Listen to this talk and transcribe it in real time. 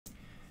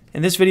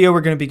In this video,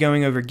 we're going to be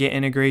going over Git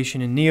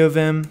integration in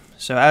Neovim.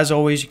 So as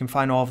always, you can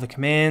find all of the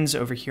commands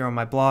over here on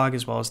my blog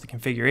as well as the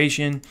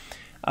configuration.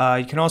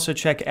 You can also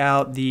check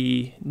out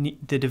the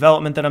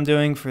development that I'm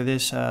doing for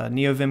this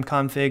Neovim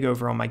config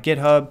over on my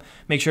GitHub.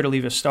 Make sure to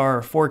leave a star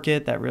or fork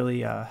it. That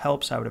really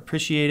helps. I would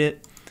appreciate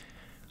it.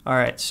 All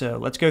right, so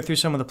let's go through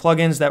some of the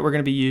plugins that we're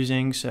going to be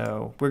using.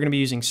 So we're going to be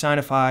using Sine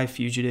of Phi,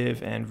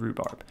 Fugitive, and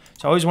Rhubarb.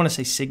 So I always want to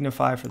say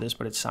Signify for this,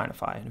 but it's Sine of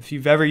Phi. And if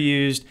you've ever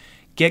used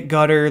Git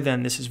Gutter,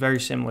 then this is very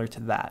similar to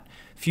that.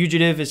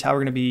 Fugitive is how we're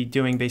going to be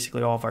doing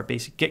basically all of our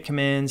basic Git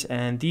commands,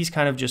 and these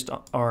kind of just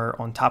are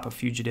on top of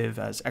Fugitive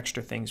as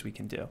extra things we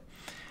can do.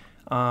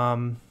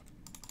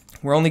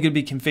 We're only going to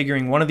be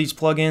configuring one of these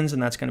plugins,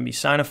 and that's going to be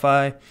Sine of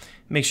Phi.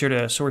 Make sure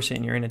to source it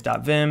in your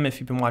init.vim. If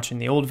you've been watching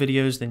the old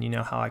videos, then you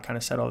know how I kind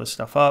of set all this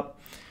stuff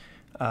up.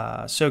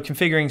 So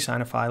configuring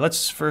Sine of Phi.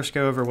 Let's first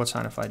go over what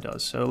Sine of Phi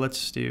does. So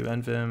let's do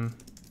nvim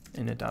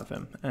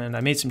init.vim, and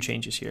I made some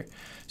changes here.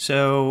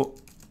 So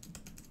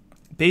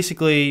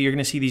basically, you're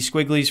going to see these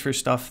squigglies for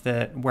stuff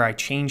where I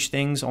change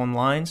things on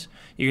lines.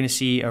 You're going to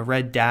see a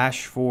red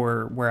dash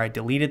for where I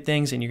deleted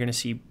things, and you're going to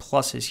see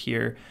pluses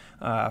here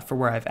for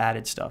where I've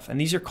added stuff.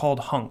 And these are called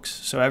hunks.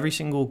 So every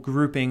single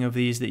grouping of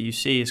these that you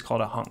see is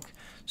called a hunk.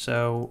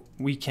 So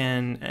we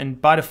can, and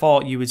by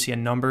default, you would see a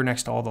number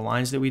next to all the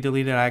lines that we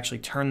deleted. I actually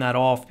turned that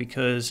off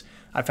because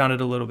I found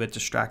it a little bit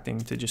distracting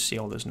to just see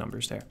all those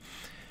numbers there.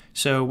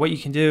 So what you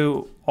can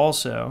do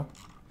also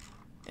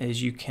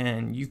is you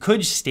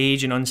could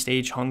stage and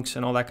unstage hunks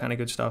and all that kind of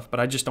good stuff, but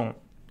I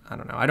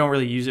don't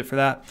really use it for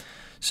that.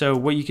 So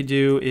what you could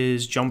do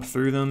is jump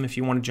through them. If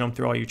you want to jump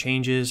through all your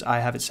changes, I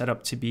have it set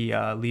up to be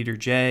leader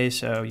J,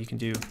 so you can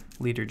do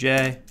leader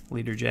J,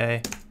 leader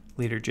J,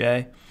 leader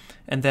J,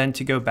 and then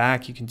to go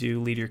back you can do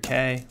leader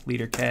K,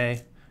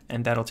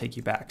 and that'll take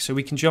you back. So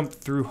we can jump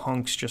through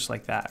hunks just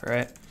like that,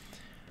 right?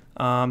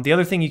 The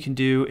other thing you can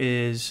do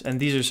is, and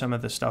these are some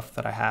of the stuff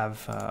that I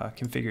have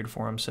configured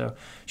for them. So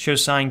show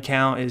sign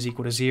count is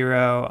equal to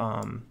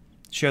 0.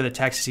 Show the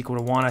text is equal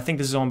to 1. I think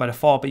this is on by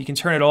default, but you can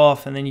turn it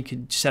off, and then you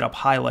could set up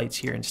highlights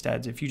here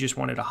instead if you just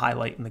wanted a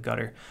highlight in the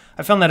gutter.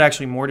 I found that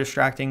actually more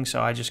distracting,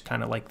 so I just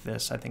kind of like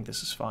this. I think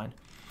this is fine.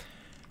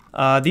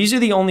 These are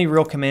the only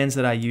real commands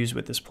that I use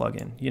with this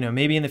plugin. You know,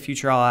 maybe in the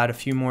future I'll add a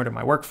few more to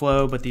my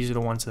workflow, but these are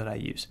the ones that I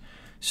use.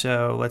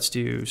 So let's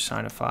do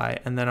Sine of Phi,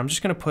 and then I'm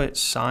just going to put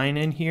sign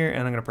in here,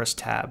 and I'm going to press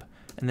tab.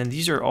 And then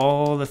these are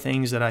all the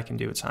things that I can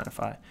do with Sine of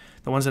Phi.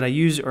 The ones that I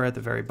use are at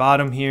the very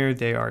bottom here.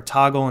 They are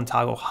toggle and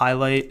toggle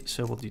highlight.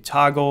 So we'll do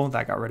toggle.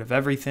 That got rid of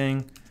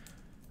everything.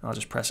 I'll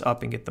just press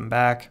up and get them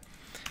back.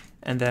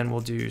 And then we'll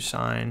do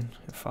Sine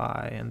of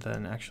Phi, and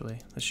then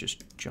actually let's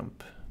just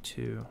jump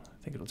to,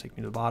 I think it'll take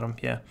me to the bottom.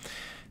 Yeah.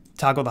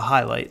 Toggle the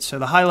highlight. So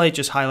the highlight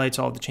just highlights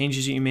all the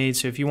changes that you made.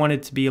 So if you want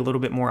it to be a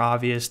little bit more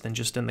obvious than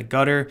just in the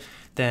gutter,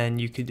 then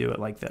you could do it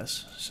like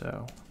this.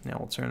 So now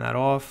we'll turn that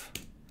off.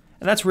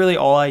 And that's really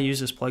all I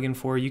use this plugin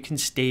for. You can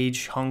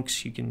stage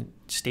hunks, you can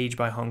stage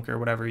by hunk or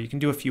whatever. You can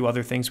do a few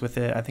other things with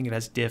it. I think it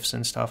has diffs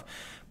and stuff,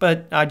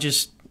 but I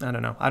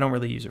don't know. I don't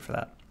really use it for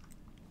that.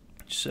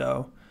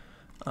 So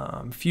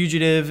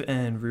Fugitive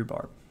and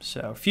Rhubarb.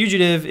 So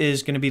Fugitive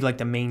is going to be like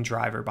the main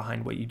driver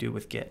behind what you do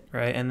with Git,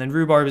 right? And then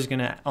Rhubarb is going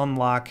to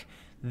unlock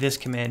this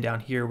command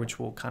down here, which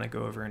we'll kind of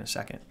go over in a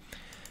second.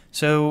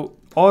 So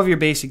all of your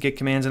basic Git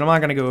commands, and I'm not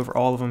going to go over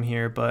all of them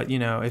here, but you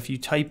know, if you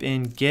type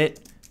in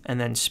Git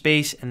and then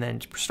space and then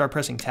start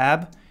pressing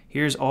tab,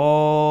 here's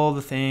all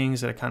the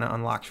things that it kind of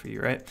unlocks for you,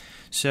 right?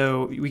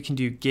 So we can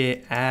do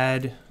Git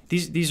add.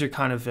 These are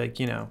kind of like,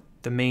 you know,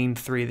 the main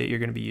three that you're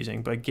going to be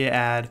using, but Git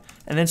add,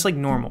 and then it's like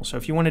normal. So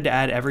if you wanted to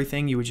add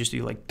everything, you would just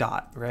do like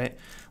dot, right?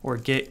 Or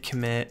Git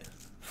commit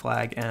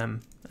flag M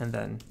and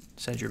then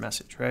send your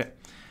message, right?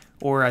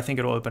 Or I think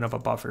it'll open up a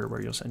buffer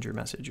where you'll send your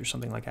message or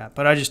something like that.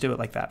 But I just do it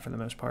like that for the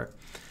most part.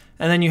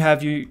 And then you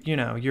have you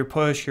know, your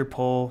push, your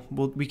pull.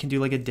 We can do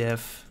like a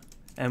diff,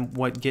 and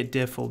what Git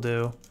diff will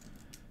do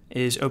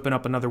is open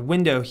up another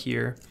window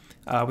here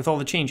with all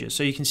the changes.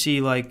 So you can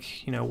see,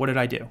 like, you know, what did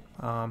I do?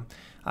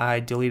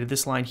 I deleted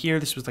this line here.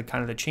 This was like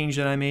kind of the change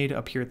that I made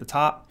up here at the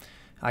top.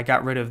 I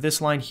got rid of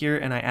this line here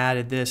and I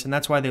added this, and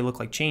that's why they look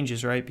like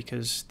changes, right?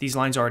 Because these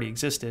lines already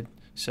existed.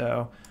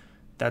 So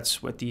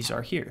that's what these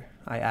are here.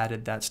 I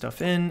added that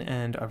stuff in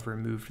and I've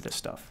removed this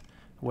stuff.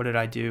 What did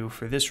I do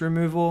for this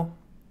removal?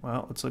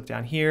 Well, let's look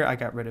down here. I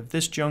got rid of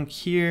this junk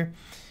here.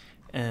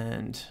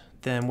 And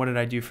then what did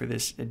I do for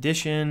this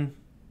addition?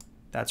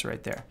 That's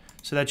right there.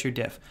 So that's your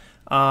diff.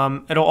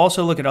 It'll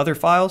also look at other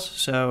files.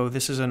 So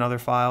this is another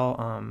file.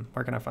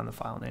 Where can I find the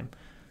file name?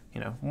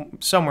 You know,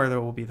 somewhere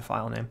there will be the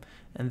file name.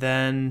 And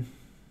then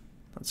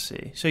let's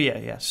see. So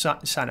yeah,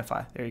 Sine of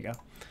Phi. There you go.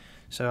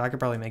 So I could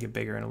probably make it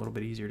bigger and a little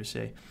bit easier to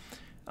see.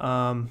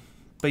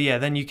 But yeah,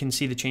 then you can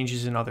see the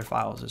changes in other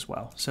files as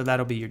well. So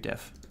that'll be your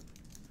diff.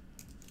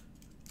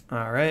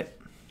 All right.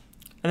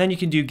 And then you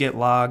can do git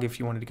log if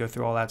you wanted to go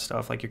through all that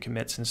stuff, like your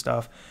commits and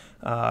stuff.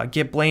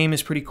 Git blame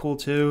is pretty cool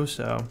too.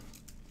 So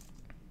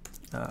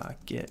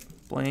git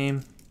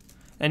blame.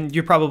 And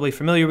you're probably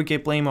familiar with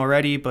git blame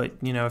already, but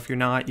you know, if you're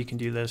not, you can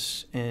do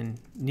this in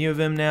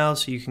Neovim now.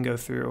 So you can go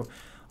through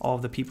all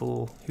of the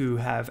people who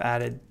have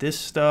added this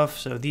stuff.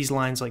 So these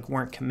lines like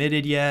weren't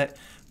committed yet,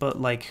 but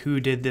like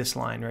who did this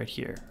line right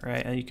here,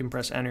 right? And you can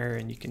press enter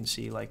and you can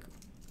see like,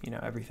 you know,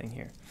 everything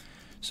here.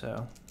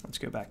 So let's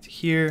go back to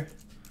here.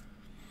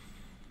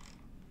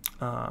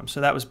 So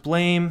that was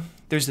blame.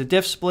 There's the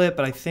diff split,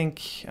 but I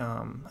think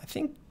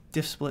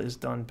diff split is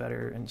done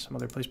better in some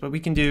other place, but we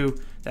can do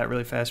that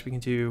really fast. We can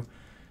do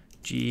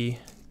G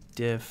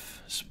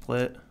diff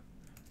split,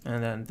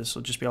 and then this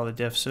will just be all the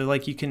diffs. So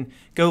like you can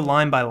go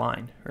line by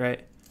line,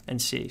 right,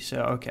 and see.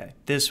 So okay,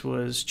 this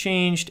was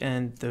changed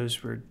and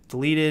those were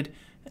deleted,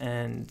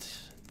 and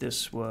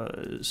this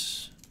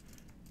was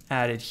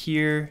added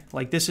here.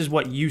 Like this is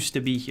what used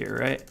to be here,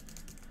 right?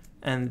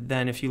 And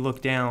then if you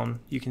look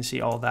down, you can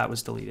see all that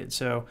was deleted.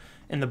 So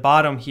in the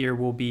bottom here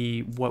will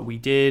be what we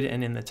did,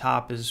 and in the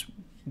top is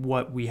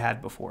what we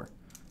had before.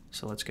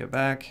 So let's go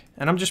back.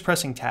 And I'm just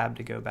pressing tab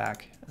to go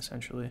back,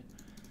 essentially.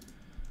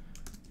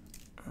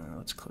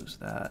 Let's close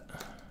that.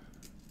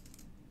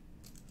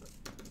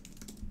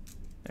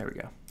 There we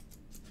go.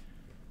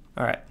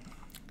 All right.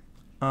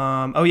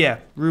 Oh yeah,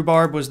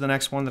 rhubarb was the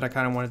next one that I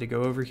kind of wanted to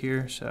go over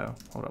here. So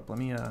hold up, let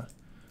me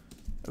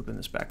open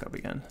this back up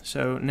again.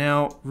 So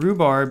now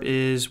rhubarb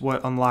is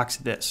what unlocks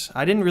this.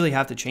 I didn't really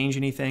have to change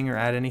anything or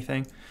add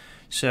anything.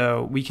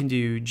 So we can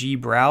do G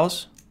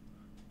browse,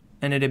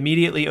 and it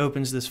immediately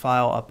opens this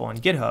file up on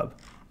GitHub.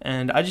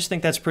 And I just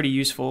think that's pretty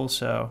useful.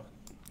 So,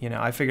 you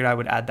know, I figured I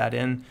would add that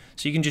in.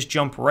 So you can just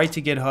jump right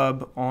to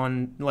GitHub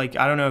on, like,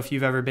 I don't know if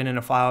you've ever been in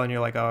a file and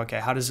you're like, oh, okay,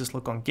 how does this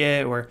look on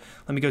Git? Or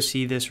let me go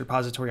see this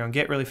repository on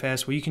Git really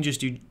fast. Well, you can just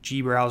do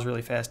G browse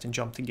really fast and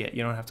jump to Git.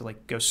 You don't have to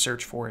like go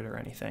search for it or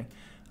anything.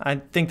 I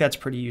think that's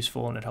pretty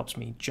useful, and it helps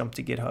me jump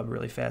to GitHub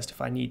really fast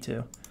if I need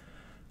to.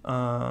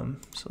 So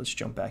let's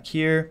jump back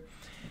here.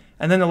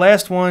 And then the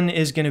last one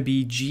is going to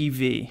be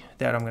GV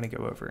that I'm going to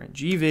go over. And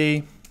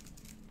GV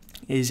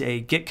is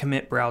a git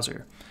commit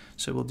browser.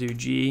 So we'll do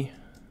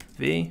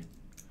GV.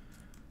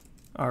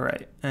 All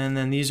right. And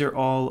then these are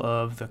all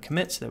of the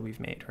commits that we've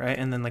made, right?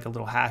 And then like a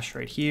little hash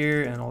right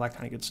here and all that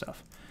kind of good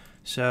stuff.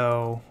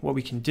 So what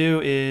we can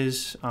do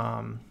is,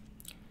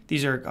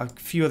 these are a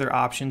few other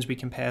options we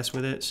can pass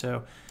with it.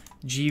 So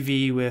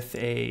GV with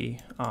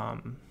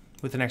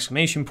an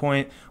exclamation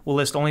point will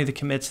list only the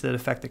commits that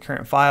affect the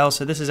current file.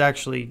 So this is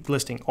actually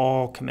listing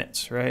all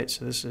commits, right?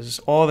 So this is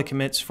all the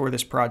commits for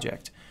this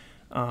project.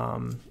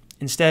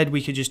 Instead,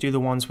 we could just do the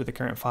ones with the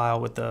current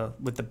file with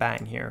the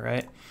bang here,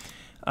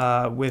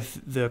 right? With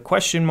the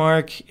question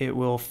mark, it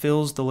will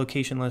fills the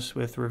location list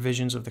with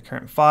revisions of the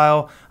current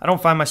file. I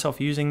don't find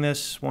myself using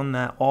this one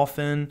that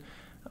often.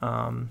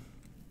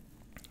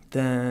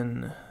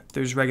 Then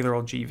there's regular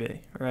old GV,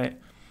 right?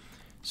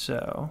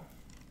 So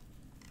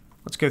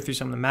let's go through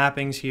some of the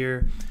mappings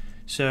here.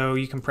 So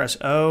you can press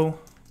O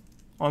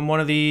on one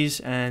of these,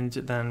 and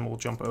then we'll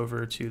jump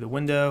over to the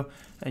window,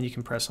 and you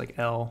can press like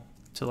L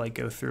to like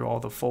go through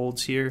all the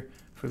folds here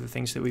for the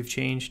things that we've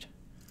changed.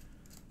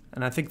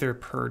 And I think they're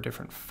per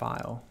different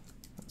file.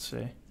 Let's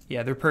see.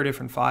 Yeah, they're per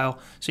different file.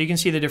 So you can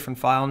see the different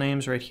file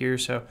names right here.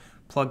 So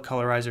plug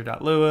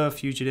colorizer.lua,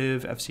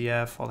 fugitive,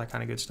 FCF, all that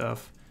kind of good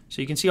stuff.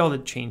 So you can see all the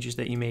changes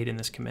that you made in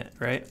this commit,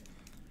 right?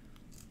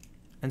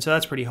 And so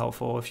that's pretty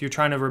helpful if you're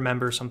trying to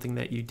remember something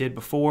that you did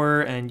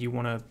before and you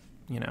want to,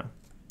 you know,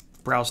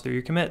 browse through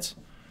your commits.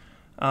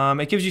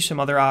 It gives you some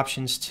other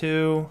options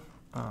too.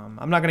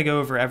 I'm not going to go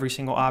over every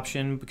single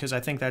option because I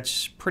think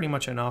that's pretty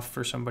much enough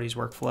for somebody's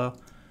workflow.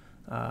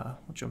 We'll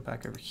jump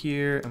back over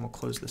here and we'll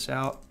close this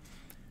out.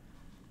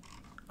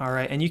 All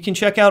right, and you can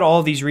check out all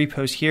of these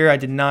repos here. I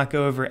did not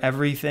go over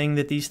everything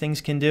that these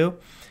things can do.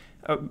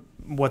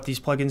 What these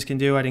plugins can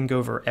do, I didn't go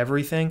over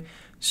everything.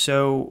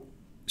 So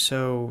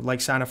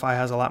like Sine of Phi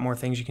has a lot more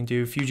things you can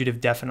do. Fugitive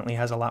definitely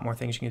has a lot more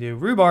things you can do.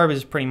 Rhubarb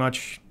is pretty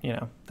much, you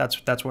know,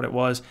 that's what it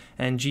was.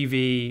 And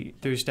GV,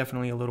 there's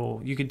definitely a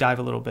little, you could dive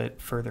a little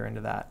bit further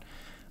into that.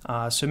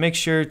 So make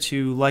sure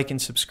to like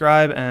and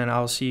subscribe, and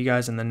I'll see you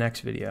guys in the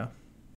next video.